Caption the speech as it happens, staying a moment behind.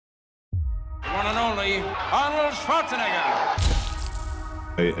one and only Arnold Schwarzenegger.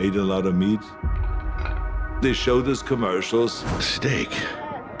 I ate a lot of meat. They showed us commercials. Steak,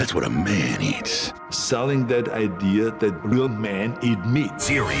 that's what a man eats. Selling that idea that real men eat meat.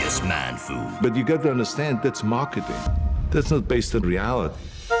 Serious man food. But you got to understand, that's marketing. That's not based on reality.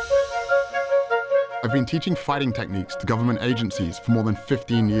 I've been teaching fighting techniques to government agencies for more than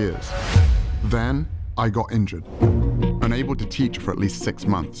 15 years. Then I got injured. Unable to teach for at least 6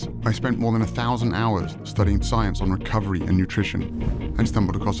 months, I spent more than 1,000 hours studying science on recovery and nutrition, and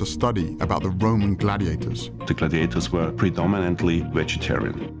stumbled across a study about the Roman gladiators. The gladiators were predominantly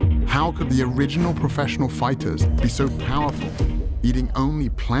vegetarian. How could the original professional fighters be so powerful, eating only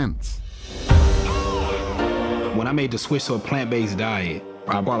plants? When I made the switch to a plant-based diet,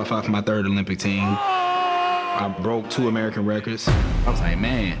 I qualified for my 3rd Olympic team. I broke 2 American records. I was like,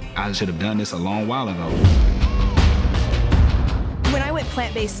 man, I should have done this a long while ago. When I went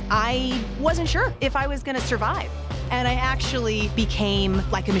plant-based, I wasn't sure if I was gonna survive. And I actually became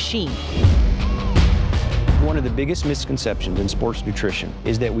like a machine. One of the biggest misconceptions in sports nutrition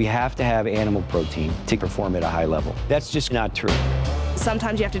is that we have to have animal protein to perform at a high level. That's just not true.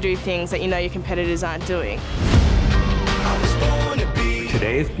 Sometimes you have to do things that you know your competitors aren't doing.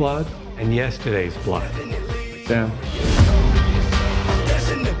 Today's blood and yesterday's blood. Sam.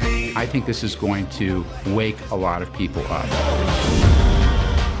 I think this is going to wake a lot of people up.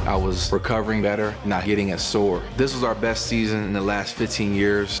 I was recovering better, not getting as sore. This was our best season in the last 15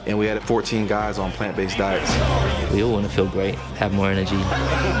 years, and we had 14 guys on plant-based diets. We all want to feel great, have more energy.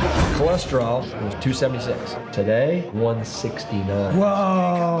 Cholesterol was 276. Today, 169.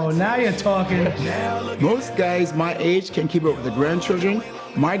 Whoa, now you're talking. Most guys my age can keep up with the grandchildren.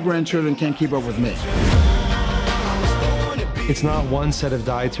 My grandchildren can't keep up with me. It's not one set of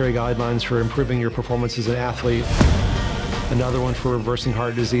dietary guidelines for improving your performance as an athlete, another one for reversing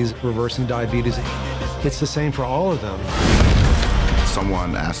heart disease, reversing diabetes. It's the same for all of them.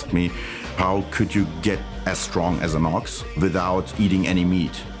 Someone asked me, how could you get as strong as an ox without eating any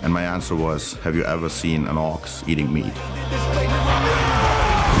meat? And my answer was, have you ever seen an ox eating meat?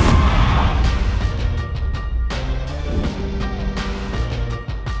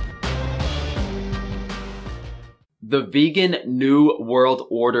 The vegan New World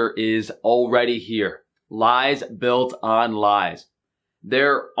Order is already here. Lies built on lies.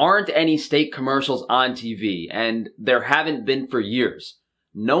 There aren't any steak commercials on TV, and there haven't been for years.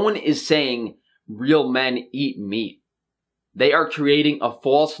 No one is saying real men eat meat. They are creating a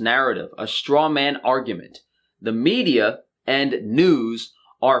false narrative, a straw man argument. The media and news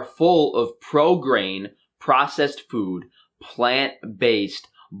are full of pro-grain, processed food, plant-based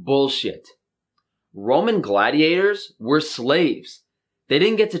bullshit. Roman gladiators were slaves. They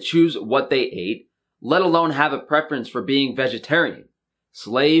didn't get to choose what they ate, let alone have a preference for being vegetarian.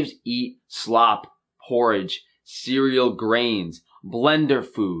 Slaves eat slop, porridge, cereal grains, blender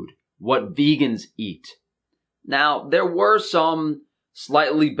food, what vegans eat. Now, there were some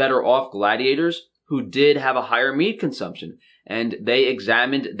slightly better off gladiators who did have a higher meat consumption, and they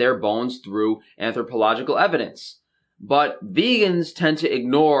examined their bones through anthropological evidence. But vegans tend to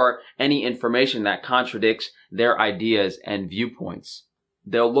ignore any information that contradicts their ideas and viewpoints.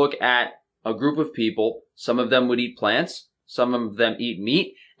 They'll look at a group of people, some of them would eat plants, some of them eat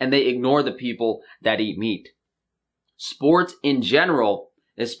meat, and they ignore the people that eat meat. Sports in general,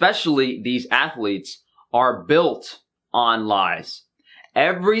 especially these athletes, are built on lies.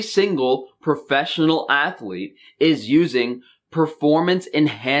 Every single professional athlete is using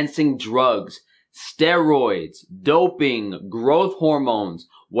performance-enhancing drugs, steroids, doping, growth hormones,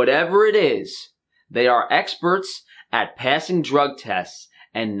 whatever it is. They are experts at passing drug tests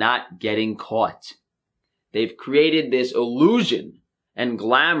and not getting caught. They've created this illusion and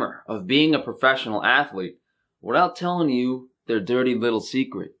glamour of being a professional athlete without telling you their dirty little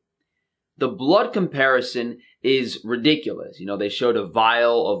secret. The blood comparison is ridiculous. You know, they showed a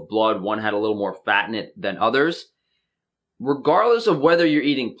vial of blood. One had a little more fat in it than others. Regardless of whether you're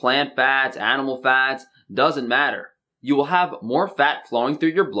eating plant fats, animal fats, doesn't matter. You will have more fat flowing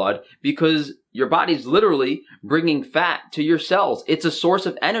through your blood because your body's literally bringing fat to your cells. It's a source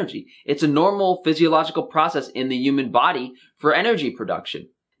of energy. It's a normal physiological process in the human body for energy production.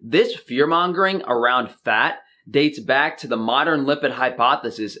 This fear-mongering around fat dates back to the modern lipid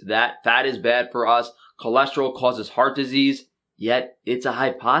hypothesis that fat is bad for us, cholesterol causes heart disease, yet it's a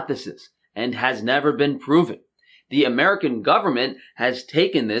hypothesis and has never been proven. The American government has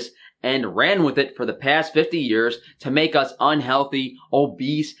taken this and ran with it for the past 50 years to make us unhealthy,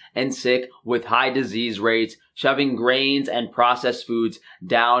 obese, and sick with high disease rates, shoving grains and processed foods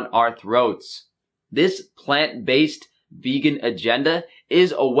down our throats. This plant-based vegan agenda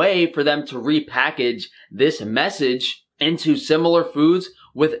is a way for them to repackage this message into similar foods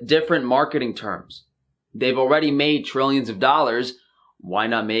with different marketing terms. They've already made trillions of dollars. Why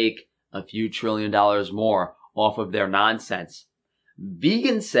not make a few $1 trillion more off of their nonsense?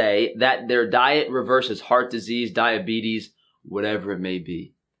 Vegans say that their diet reverses heart disease, diabetes, whatever it may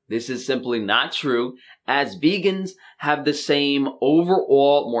be. This is simply not true, as vegans have the same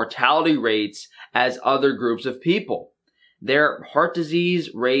overall mortality rates as other groups of people. Their heart disease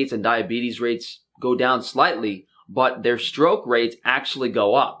rates and diabetes rates go down slightly, but their stroke rates actually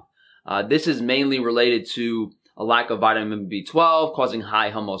go up. This is mainly related to a lack of vitamin B12 causing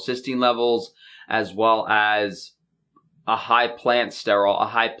high homocysteine levels, as well as a high plant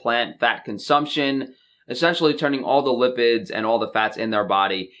fat consumption, essentially turning all the lipids and all the fats in their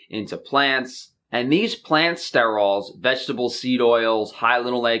body into plants. And these plant sterols, vegetable seed oils, high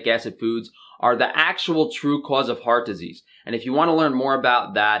linoleic acid foods, are the actual true cause of heart disease. And if you want to learn more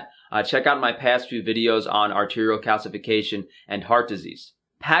about that, check out my past few videos on arterial calcification and heart disease.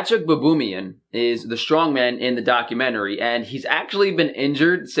 Patrick Baboumian is the strongman in the documentary, and he's actually been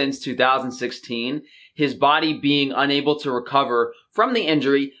injured since 2016, his body being unable to recover from the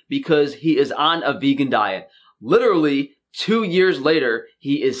injury because he is on a vegan diet. Literally 2 years later,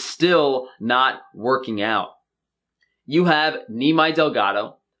 he is still not working out. You have Nimai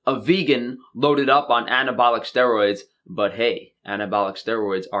Delgado, a vegan loaded up on anabolic steroids, but hey, anabolic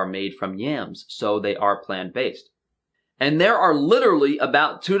steroids are made from yams, so they are plant-based. And there are literally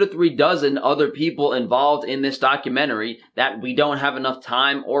about 2 to 3 dozen other people involved in this documentary that we don't have enough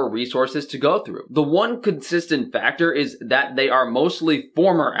time or resources to go through. The one consistent factor is that they are mostly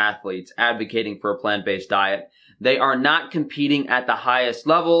former athletes advocating for a plant-based diet. They are not competing at the highest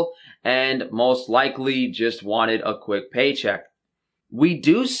level and most likely just wanted a quick paycheck. We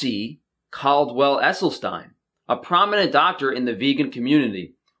do see Caldwell Esselstyn, a prominent doctor in the vegan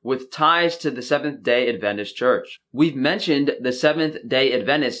community, with ties to the Seventh-day Adventist Church. We've mentioned the Seventh-day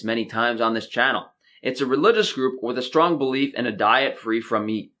Adventists many times on this channel. It's a religious group with a strong belief in a diet free from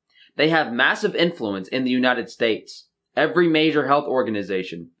meat. They have massive influence in the United States. Every major health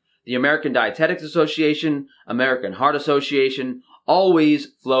organization, the American Dietetics Association, American Heart Association, always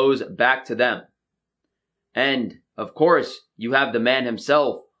flows back to them. And, of course, you have the man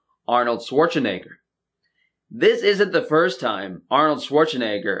himself, Arnold Schwarzenegger. This isn't the first time Arnold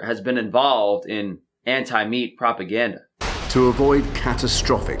Schwarzenegger has been involved in anti-meat propaganda. To avoid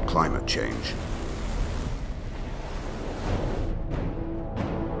catastrophic climate change,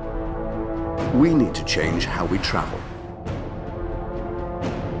 we need to change how we travel,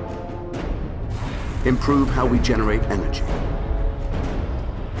 improve how we generate energy,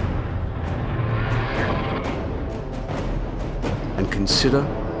 and consider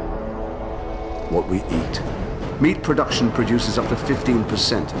what we eat. Meat production produces up to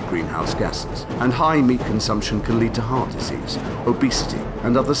 15% of greenhouse gases, and high meat consumption can lead to heart disease, obesity,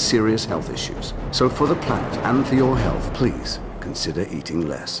 and other serious health issues. So for the planet and for your health, please consider eating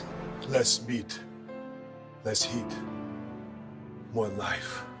less. Less meat, less heat, more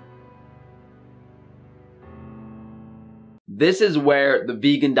life. This is where the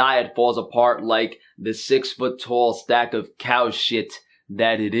vegan diet falls apart like the 6-foot-tall stack of cow shit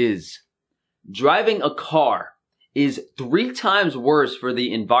that it is. Driving a car is 3 times worse for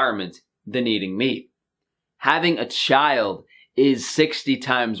the environment than eating meat. Having a child is 60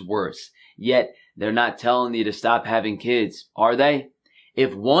 times worse, yet they're not telling you to stop having kids, are they?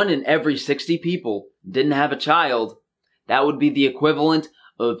 If 1 in every 60 people didn't have a child, that would be the equivalent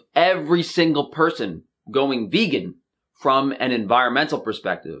of every single person going vegan from an environmental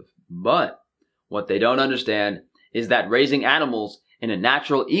perspective. But what they don't understand is that raising animals in a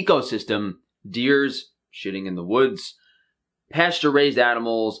natural ecosystem, deers shitting in the woods, pasture-raised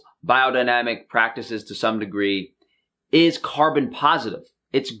animals, biodynamic practices to some degree, is carbon positive.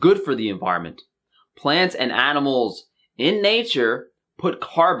 It's good for the environment. Plants and animals in nature put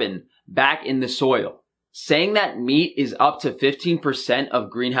carbon back in the soil. Saying that meat is up to 15% of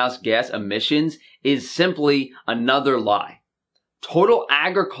greenhouse gas emissions is simply another lie. Total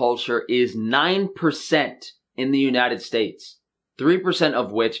agriculture is 9% in the United States, 3%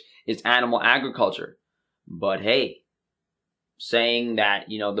 of which is animal agriculture. But hey, saying that,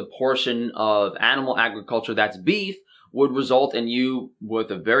 the portion of animal agriculture that's beef would result in you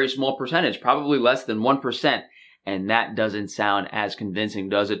with a very small percentage, probably less than 1%. And that doesn't sound as convincing,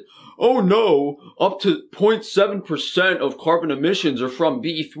 does it? Oh no, up to 0.7% of carbon emissions are from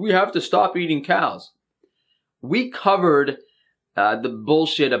beef. We have to stop eating cows. We covered the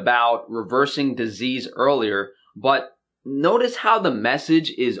bullshit about reversing disease earlier, but notice how the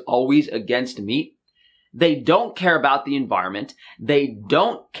message is always against meat? They don't care about the environment. They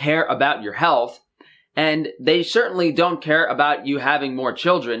don't care about your health. And they certainly don't care about you having more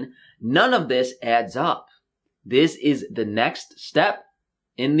children. None of this adds up. This is the next step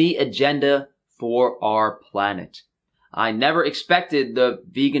in the agenda for our planet. I never expected the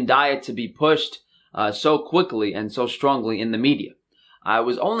vegan diet to be pushed so quickly and so strongly in the media. I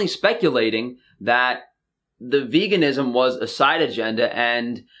was only speculating that the veganism was a side agenda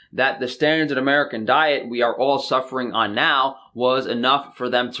and that the standard American diet we are all suffering on now was enough for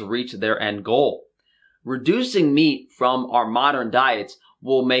them to reach their end goal. Reducing meat from our modern diets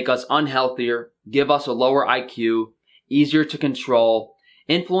will make us unhealthier, give us a lower IQ, easier to control,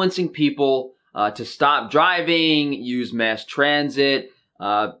 influencing people to stop driving, use mass transit,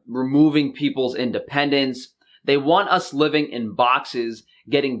 removing people's independence. They want us living in boxes,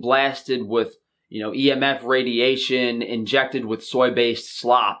 getting blasted with, EMF radiation, injected with soy-based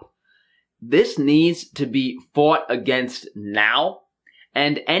slop. This needs to be fought against now,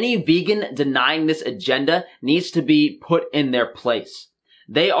 and any vegan denying this agenda needs to be put in their place.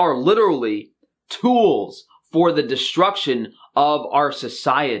 They are literally tools for the destruction of our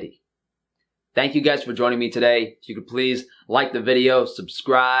society. Thank you guys for joining me today. If you could please like the video,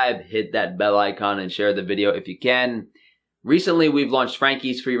 subscribe, hit that bell icon, and share the video if you can. Recently, we've launched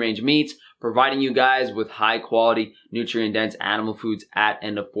Frankie's Free Range Meats, providing you guys with high quality, nutrient-dense animal foods at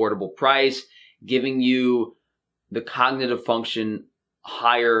an affordable price, giving you the cognitive function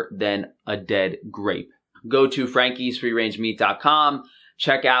higher than a dead grape. Go to frankiesfreerangemeat.com.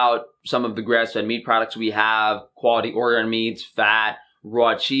 Check out some of the grass-fed meat products we have, quality organ meats, fat,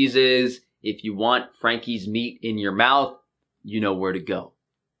 raw cheeses. If you want Frankie's meat in your mouth, you know where to go.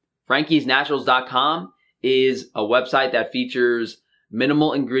 FrankiesNaturals.com is a website that features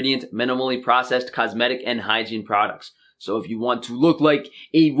minimal ingredient, minimally processed cosmetic and hygiene products. So if you want to look like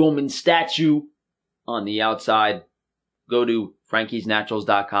a Roman statue on the outside, go to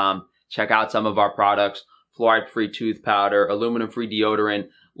FrankiesNaturals.com. Check out some of our products: fluoride-free tooth powder, aluminum-free deodorant,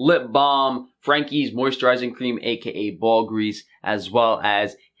 lip balm, Frankie's moisturizing cream, aka ball grease, as well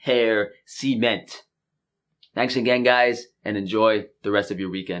as hair cement. Thanks again, guys, and enjoy the rest of your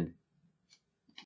weekend.